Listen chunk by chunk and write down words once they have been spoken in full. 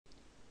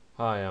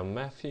Hi, I'm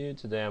Matthew.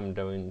 Today I'm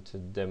going to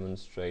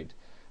demonstrate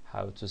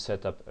how to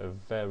set up a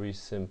very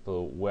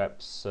simple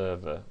web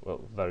server,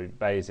 well, very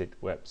basic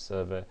web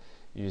server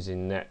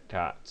using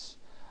Netcat.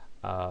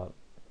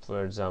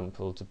 For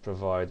example, to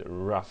provide a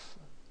rough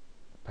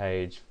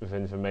page with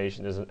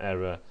information as an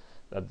error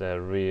that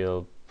the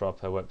real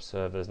proper web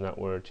server is not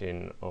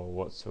working or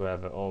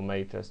whatsoever, or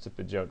make a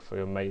stupid joke for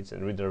your mates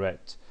and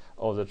redirect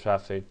all the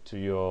traffic to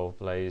your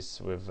place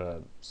with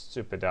a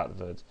stupid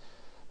advert.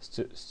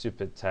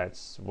 Stupid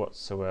text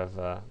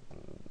whatsoever.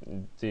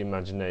 The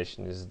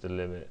imagination is the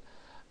limit.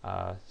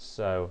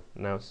 So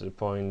now to the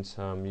point,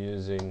 I'm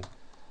using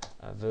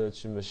a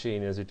virtual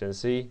machine. As you can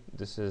see,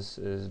 this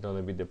is going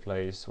to be the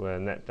place where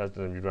Netcat is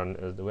going to be run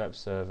as the web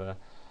server.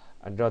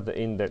 I got the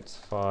index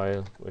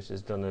file, which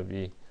is going to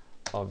be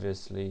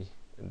obviously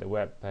in the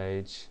web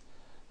page.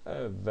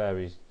 A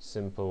very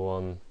simple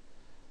one,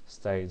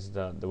 states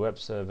that the web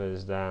server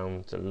is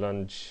down to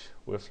lunch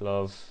with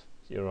love,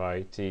 your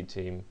IT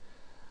team.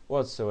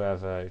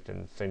 Whatsoever, you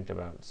can think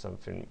about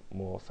something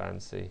more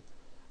fancy.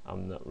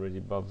 I'm not really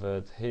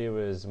bothered. Here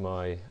is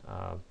my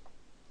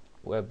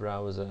web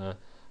browser.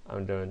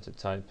 I'm going to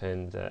type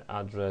in the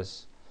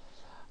address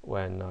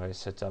when I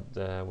set up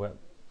the web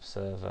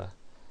server.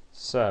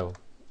 So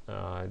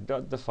I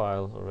got the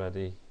file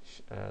already,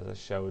 as I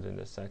showed in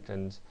a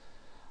second.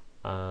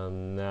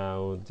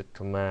 Now the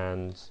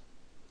command.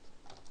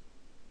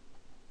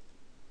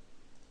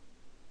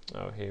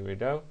 Oh, here we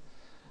go.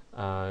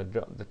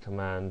 Drop the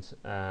command,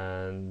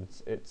 and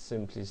it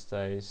simply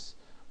states,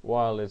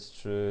 while it's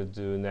true,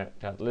 do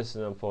Netcat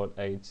listen on port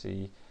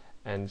 80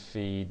 and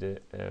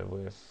feed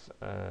with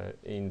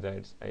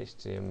index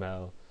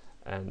HTML,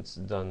 and it's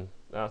done.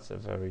 That's a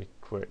very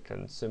quick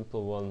and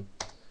simple one.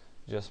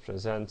 Just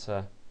press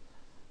enter.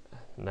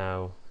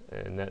 Now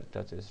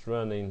Netcat is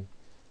running.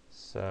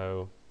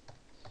 So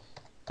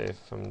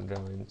if I'm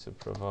going to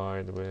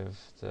provide with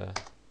the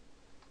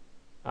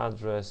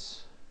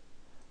address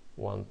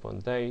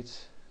 1.8,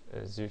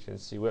 as you can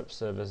see, web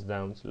servers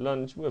down to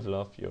lunch with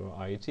love, your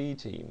IT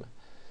team.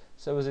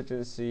 So as you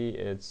can see,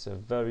 it's a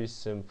very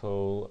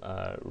simple,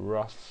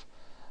 rough,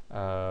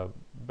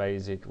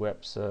 basic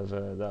web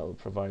server that will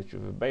provide you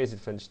with basic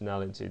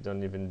functionality.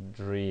 Don't even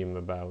dream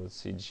about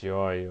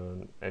CGI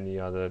or any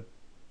other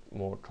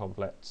more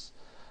complex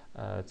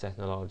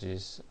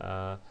technologies.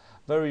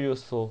 Very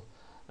useful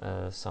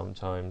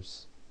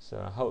sometimes.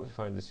 So I hope you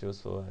find this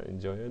useful and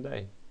enjoy your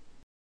day.